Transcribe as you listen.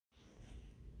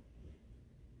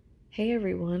Hey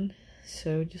everyone.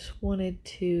 So just wanted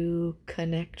to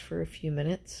connect for a few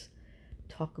minutes,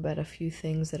 talk about a few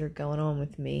things that are going on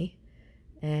with me,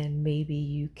 and maybe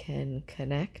you can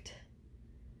connect.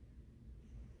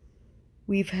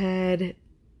 We've had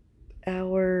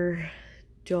our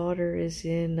daughter is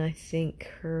in, I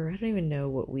think I don't even know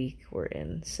what week we're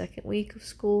in, second week of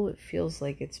school. It feels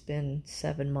like it's been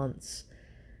 7 months.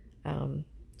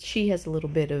 She has a little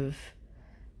bit of,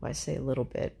 well, I say a little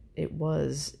bit, it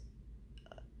was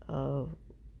a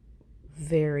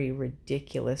very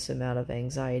ridiculous amount of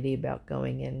anxiety about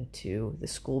going into the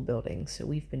school building. So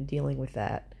we've been dealing with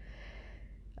that.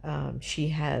 She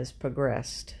has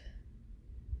progressed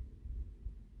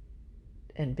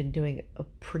and been doing a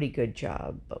pretty good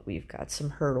job, but we've got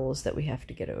some hurdles that we have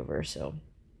to get over. So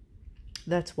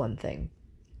that's one thing.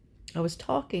 I was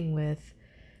talking with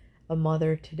a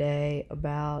mother today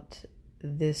about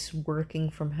this working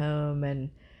from home, and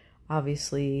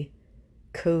obviously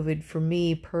COVID for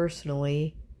me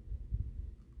personally,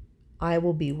 I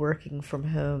will be working from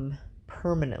home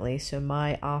permanently, so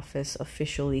my office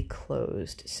officially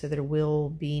closed, so there will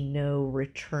be no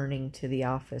returning to the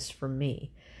office for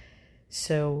me.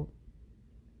 So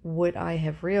what I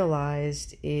have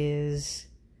realized is,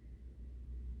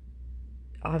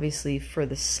 obviously for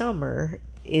the summer,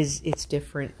 it's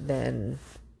different than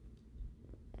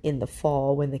in the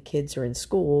fall when the kids are in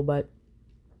school, but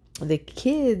the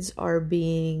kids are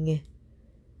being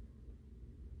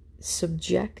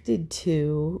subjected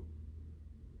to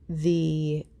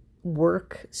the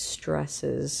work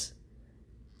stresses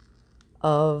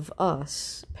of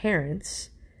us parents,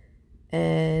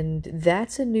 and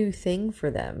that's a new thing for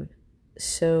them.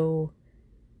 So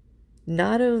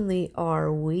not only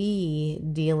are we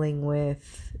dealing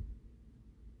with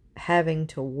having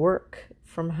to work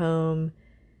from home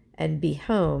and be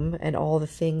home and all the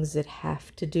things that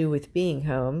have to do with being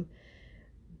home,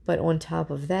 but on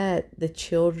top of that, the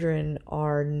children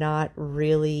are not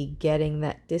really getting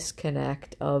that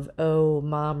disconnect of, oh,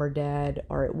 mom or dad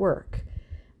are at work.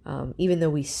 Even though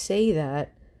we say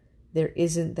that, there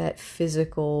isn't that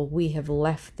physical, we have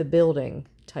left the building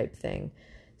type thing.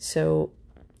 So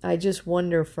I just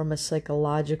wonder from a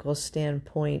psychological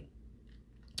standpoint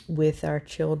with our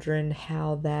children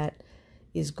how that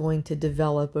is going to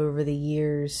develop over the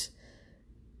years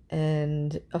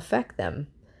and affect them.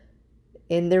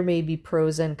 And there may be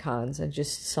pros and cons, and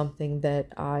just something that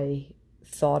I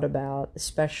thought about,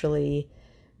 especially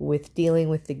with dealing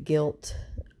with the guilt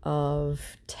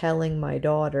of telling my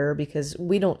daughter, because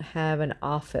we don't have an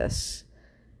office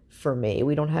for me.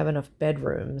 We don't have enough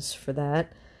bedrooms for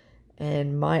that.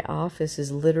 And my office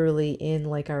is literally in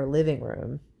like our living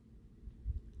room.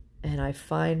 And I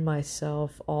find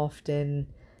myself often,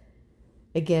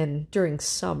 again, during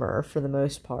summer for the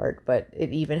most part, but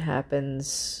it even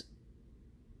happens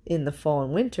in the fall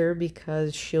and winter,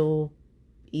 because she'll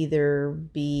either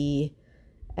be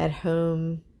at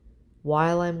home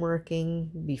while I'm working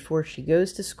before she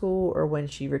goes to school or when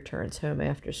she returns home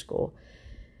after school.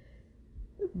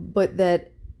 But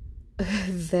that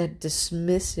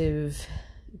dismissive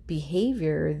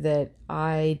behavior that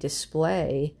I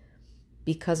display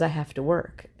because I have to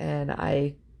work, and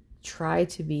I try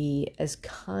to be as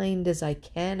kind as I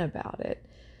can about it.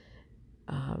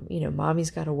 Mommy's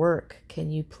got to work.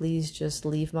 Can you please just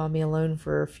leave mommy alone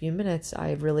for a few minutes?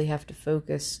 I really have to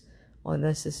focus on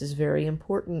this. This is very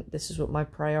important. This is what my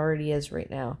priority is right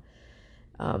now.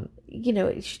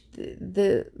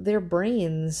 Their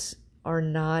brains are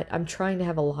not, I'm trying to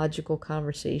have a logical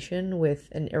conversation with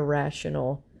an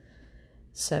irrational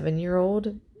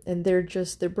 7-year-old, and their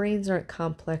brains aren't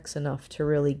complex enough to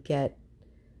really get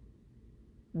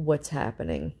what's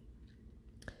happening.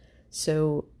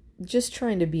 So just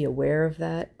trying to be aware of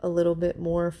that a little bit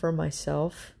more for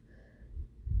myself.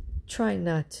 Trying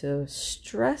not to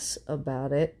stress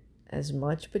about it as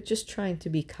much, but just trying to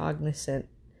be cognizant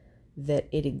that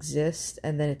it exists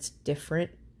and that it's different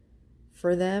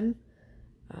for them.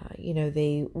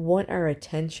 They want our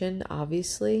attention,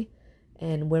 obviously,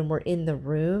 and when we're in the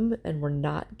room and we're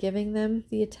not giving them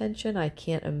the attention, I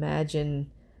can't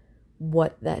imagine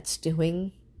what that's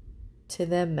doing to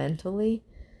them mentally.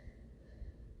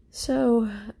 So,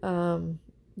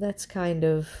 that's kind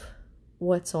of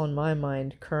what's on my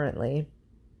mind currently,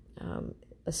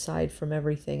 aside from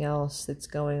everything else that's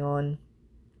going on.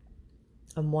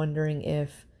 I'm wondering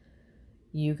if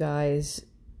you guys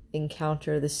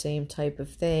encounter the same type of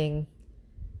thing.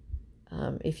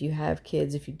 If you have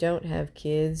kids, if you don't have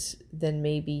kids, then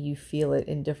maybe you feel it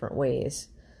in different ways.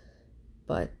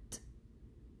 But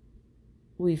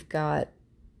we've got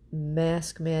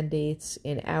mask mandates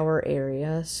in our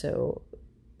area, so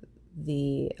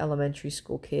the elementary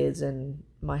school kids and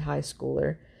my high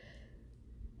schooler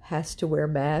has to wear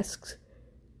masks.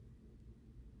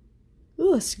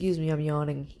 Oh, excuse me, I'm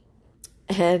yawning.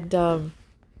 And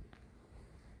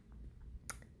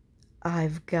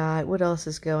I've got, what else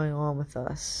is going on with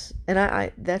us? And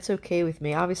I that's okay with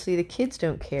me. Obviously, the kids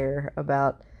don't care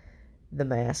about the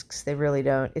masks. They really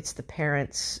don't. It's the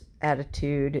parents'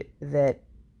 attitude that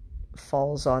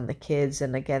falls on the kids.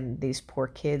 And again, these poor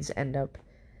kids end up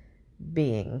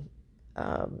being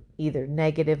either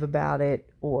negative about it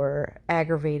or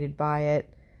aggravated by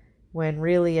it. When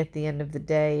really, at the end of the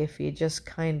day, if you just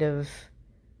kind of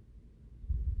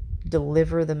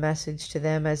deliver the message to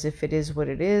them as if it is what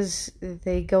it is,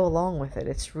 they go along with it.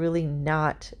 It's really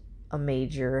not a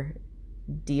major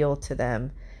deal to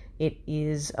them. It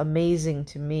is amazing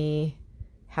to me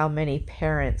how many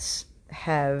parents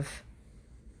have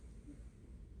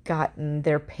gotten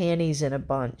their panties in a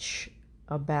bunch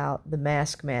about the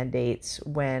mask mandates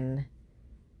when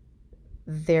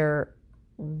there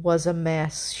was a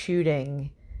mass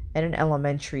shooting at an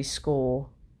elementary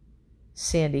school,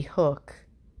 Sandy Hook,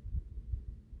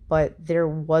 but there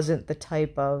wasn't the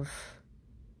type of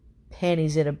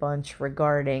panties in a bunch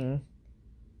regarding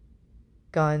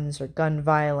guns or gun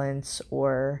violence,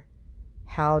 or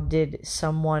how did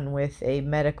someone with a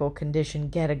medical condition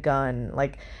get a gun.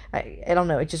 Like, I don't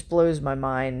know, it just blows my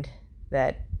mind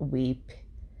that the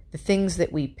things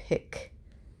that we pick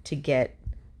to get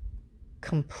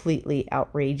completely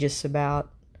outrageous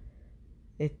about,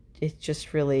 it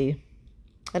just really,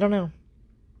 I don't know,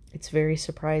 it's very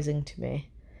surprising to me.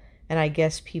 And I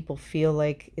guess people feel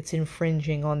like it's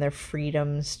infringing on their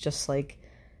freedoms, just like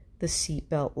the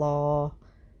seatbelt law,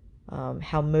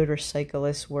 how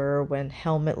motorcyclists were when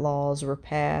helmet laws were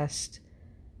passed.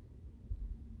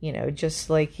 You know, just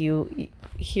like you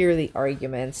hear the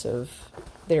arguments of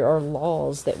there are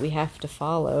laws that we have to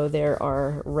follow, there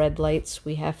are red lights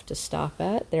we have to stop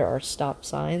at, there are stop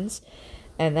signs,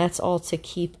 and that's all to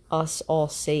keep us all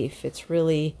safe. It's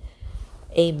really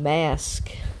a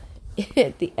mask.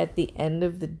 At the end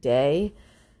of the day,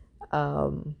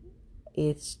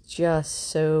 it's just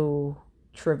so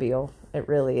trivial. It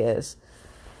really is.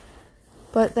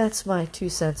 But that's my 2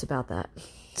 cents about that.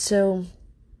 So,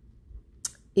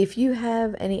 if you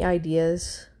have any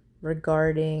ideas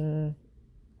regarding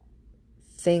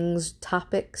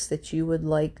topics that you would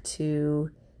like to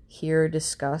hear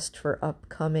discussed for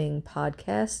upcoming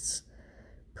podcasts,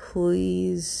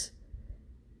 please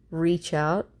reach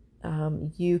out.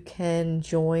 You can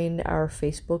join our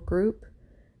Facebook group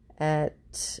at,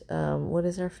 what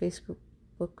is our Facebook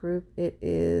group? It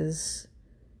is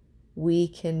We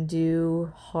Can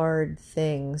Do Hard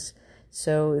Things.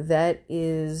 So that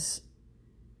is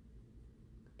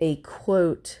a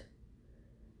quote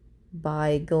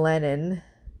by Glennon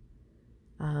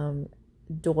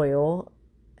Doyle,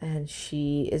 and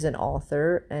she is an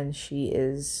author, and she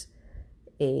is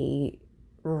a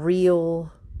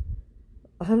real,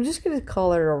 I'm just going to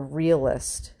call her a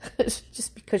realist,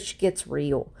 just because she gets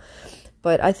real.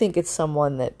 But I think it's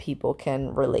someone that people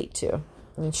can relate to.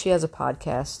 And she has a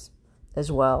podcast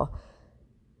as well.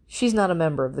 She's not a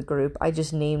member of the group. I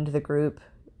just named the group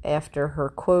after her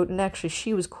quote. And actually,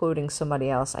 she was quoting somebody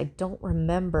else. I don't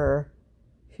remember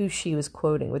who she was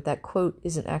quoting, but that quote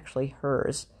isn't actually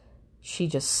hers. She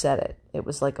just said it. It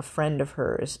was like a friend of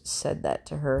hers said that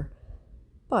to her.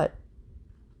 But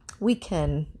we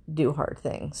can do hard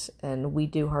things, and we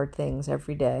do hard things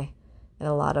every day. And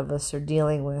a lot of us are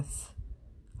dealing with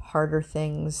harder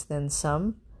things than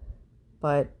some,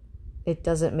 but it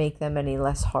doesn't make them any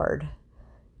less hard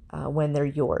when they're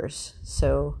yours.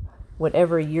 So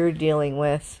whatever you're dealing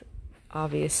with,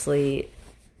 obviously,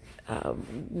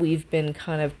 we've been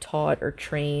kind of taught or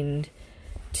trained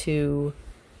to,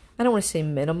 I don't want to say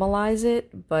minimalize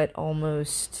it, but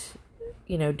almost,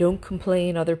 don't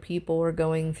complain other people are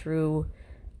going through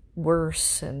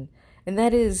worse. And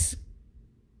that is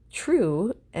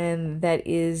true, and that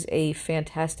is a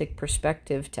fantastic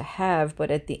perspective to have.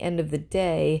 But at the end of the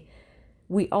day,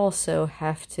 we also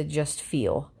have to just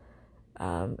feel.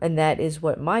 And that is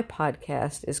what my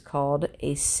podcast is called,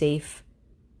 A Safe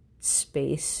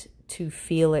Space to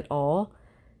Feel It All.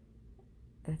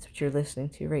 That's what you're listening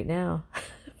to right now.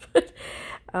 But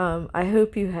I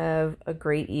hope you have a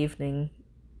great evening,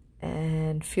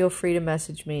 and feel free to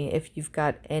message me if you've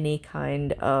got any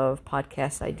kind of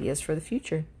podcast ideas for the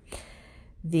future.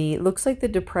 Looks like the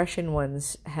depression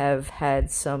ones have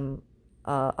had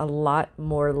a lot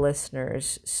more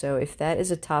listeners. So if that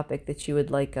is a topic that you would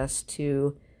like us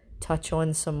to touch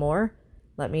on some more,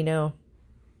 let me know.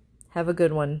 Have a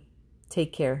good one.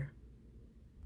 Take care.